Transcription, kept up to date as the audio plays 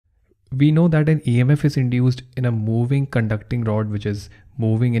we know that an EMF is induced in a moving conducting rod which is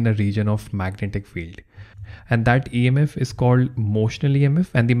moving in a region of magnetic field. And that EMF is called motional EMF,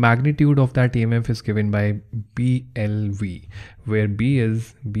 and the magnitude of that EMF is given by BLV, where B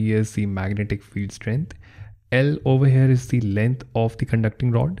is the magnetic field strength, L over here is the length of the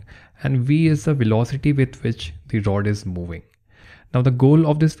conducting rod, and V is the velocity with which the rod is moving. Now the goal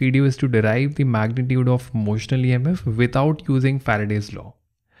of this video is to derive the magnitude of motional EMF without using Faraday's law,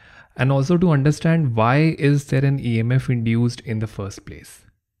 and also to understand why is there an EMF induced in the first place.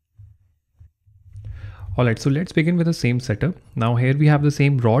 Alright, so let's begin with the same setup. Now here we have the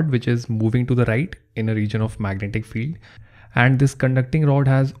same rod which is moving to the right in a region of magnetic field, and this conducting rod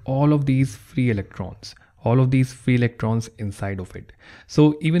has all of these free electrons inside of it.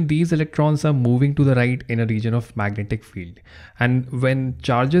 So even these electrons are moving to the right in a region of magnetic field, and when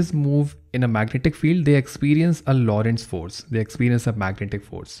charges move in a magnetic field, they experience a Lorentz force, they experience a magnetic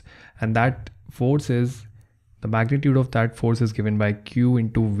force, and that force is, the magnitude of that force is given by Q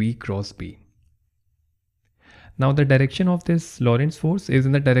into V cross B. Now the direction of this Lorentz force is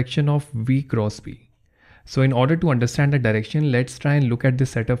in the direction of V cross B. So in order to understand the direction, let's try and look at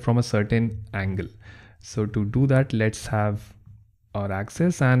this setup from a certain angle. So to do that, let's have our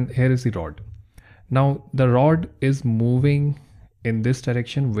axis, and here is the rod. Now the rod is moving in this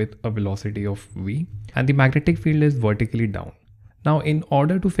direction with a velocity of V, and the magnetic field is vertically down. Now in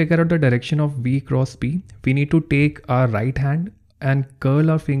order to figure out the direction of V cross B, we need to take our right hand and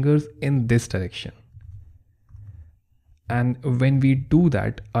curl our fingers in this direction. And when we do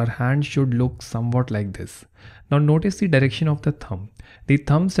that, our hand should look somewhat like this. Now notice the direction of the thumb. The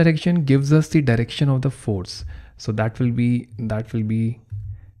thumb's direction gives us the direction of the force. So that will be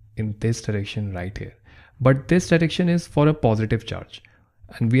in this direction right here. But this direction is for a positive charge,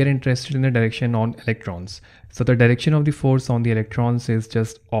 and we are interested in the direction on electrons. So the direction of the force on the electrons is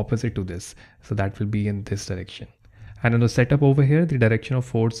just opposite to this. So that will be in this direction. And in the setup over here, the direction of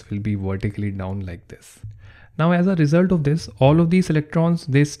force will be vertically down like this. Now as a result of this, all of these electrons,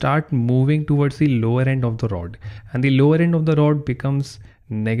 they start moving towards the lower end of the rod, and the lower end of the rod becomes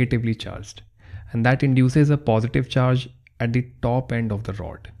negatively charged, and that induces a positive charge at the top end of the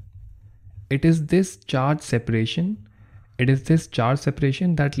rod. It is this charge separation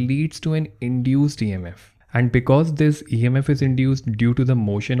that leads to an induced EMF. And because this EMF is induced due to the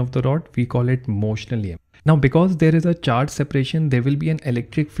motion of the rod, we call it motional EMF. Now because there is a charge separation, there will be an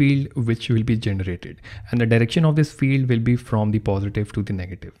electric field which will be generated, and the direction of this field will be from the positive to the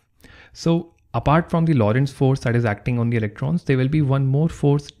negative. So apart from the Lorentz force that is acting on the electrons, there will be one more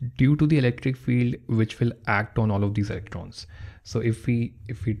force due to the electric field which will act on all of these electrons. So if we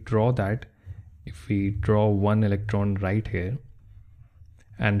draw one electron right here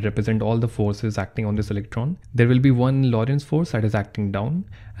and represent all the forces acting on this electron, there will be one Lorentz force that is acting down,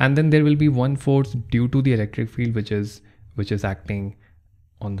 and then there will be one force due to the electric field which is acting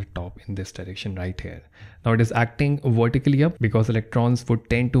on the top in this direction right here. Now it is acting vertically up because electrons would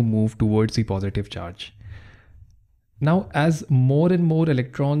tend to move towards the positive charge. Now as more and more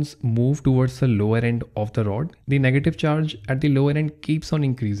electrons move towards the lower end of the rod, the negative charge at the lower end keeps on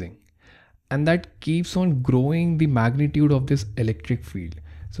increasing, and that keeps on growing the magnitude of this electric field.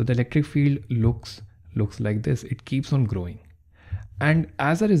 So the electric field looks like this. It keeps on growing, and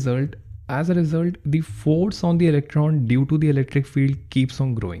as a result, the force on the electron due to the electric field keeps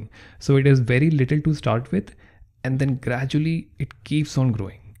on growing. So it is very little to start with, and then gradually it keeps on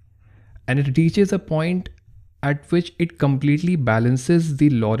growing, and it reaches a point at which it completely balances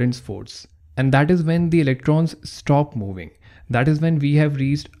the Lorentz force, and that is when the electrons stop moving. That is when we have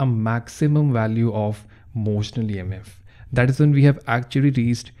reached a maximum value of motional EMF. That is when we have actually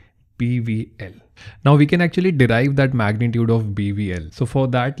reached BVL. Now we can actually derive that magnitude of BVL. So for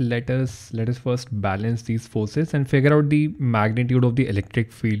that, let us first balance these forces and figure out the magnitude of the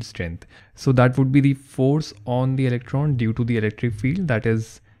electric field strength. So that would be the force on the electron due to the electric field, that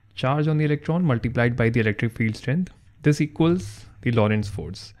is charge on the electron multiplied by the electric field strength. This equals the Lorentz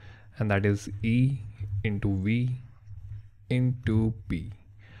force, and that is E into V into P.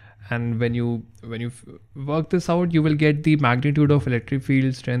 And when you work this out, you will get the magnitude of electric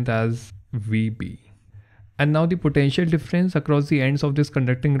field strength as VB. And now the potential difference across the ends of this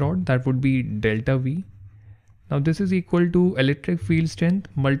conducting rod, that would be delta V. Now this is equal to electric field strength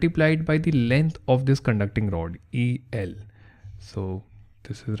multiplied by the length of this conducting rod, EL. So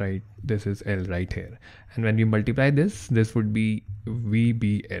this is L right here. And when we multiply this would be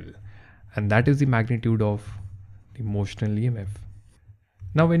VBL. And that is the magnitude of the motional EMF.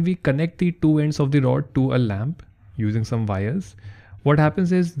 Now when we connect the two ends of the rod to a lamp using some wires, what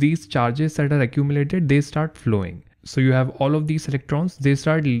happens is these charges that are accumulated, they start flowing. So you have all of these electrons, they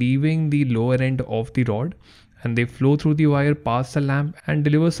start leaving the lower end of the rod and they flow through the wire past the lamp and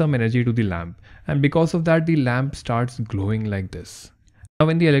deliver some energy to the lamp. And because of that, the lamp starts glowing like this. Now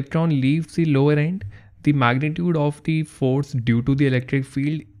when the electron leaves the lower end, the magnitude of the force due to the electric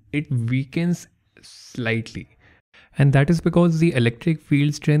field, it weakens slightly. And that is because the electric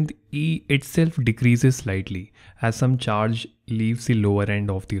field strength E itself decreases slightly as some charge leaves the lower end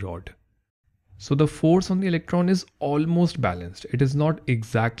of the rod. So the force on the electron is almost balanced. It is not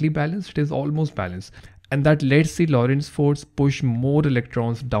exactly balanced, it is almost balanced. And that lets the Lorentz force push more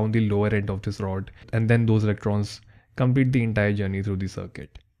electrons down the lower end of this rod. And then those electrons complete the entire journey through the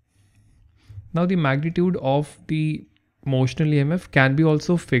circuit. Now the magnitude of the motional EMF can be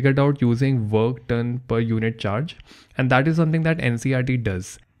also figured out using work done per unit charge. And that is something that NCERT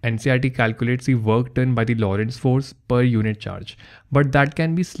does. NCERT calculates the work done by the Lorentz force per unit charge. But that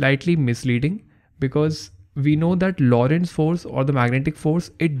can be slightly misleading because we know that Lorentz force or the magnetic force,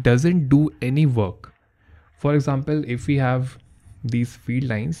 it doesn't do any work. For example, if we have these field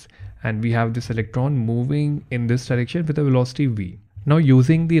lines and we have this electron moving in this direction with a velocity v. Now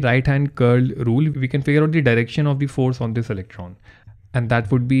using the right hand curl rule, we can figure out the direction of the force on this electron. And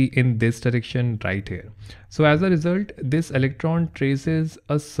that would be in this direction right here. So as a result, this electron traces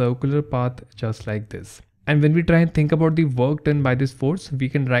a circular path just like this. And when we try and think about the work done by this force, we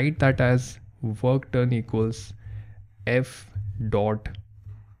can write that as work done equals F dot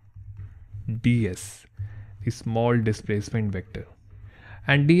ds, the small displacement vector.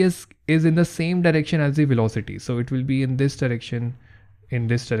 And ds is in the same direction as the velocity. So it will be in this direction, in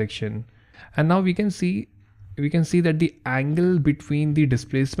this direction. And now we can see that the angle between the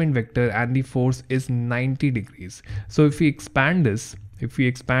displacement vector and the force is 90 degrees. So if we expand this, if we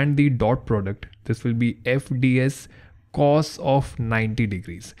expand the dot product, this will be F ds cos of 90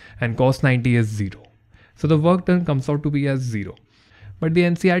 degrees, and cos 90 is 0. So the work done comes out to be as 0. But the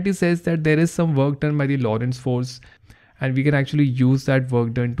NCERT says that there is some work done by the Lorentz force, and we can actually use that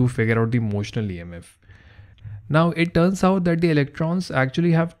work done to figure out the motional EMF. Now it turns out that the electrons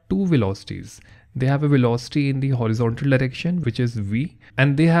actually have two velocities. They have a velocity in the horizontal direction, which is v,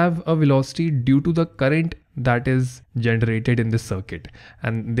 and they have a velocity due to the current that is generated in the circuit,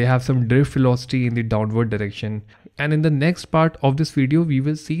 and they have some drift velocity in the downward direction. And in the next part of this video, we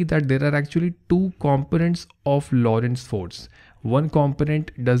will see that there are actually two components of Lorentz force. One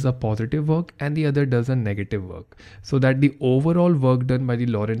component does a positive work and the other does a negative work, so that the overall work done by the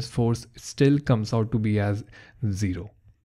Lorentz force still comes out to be as 0.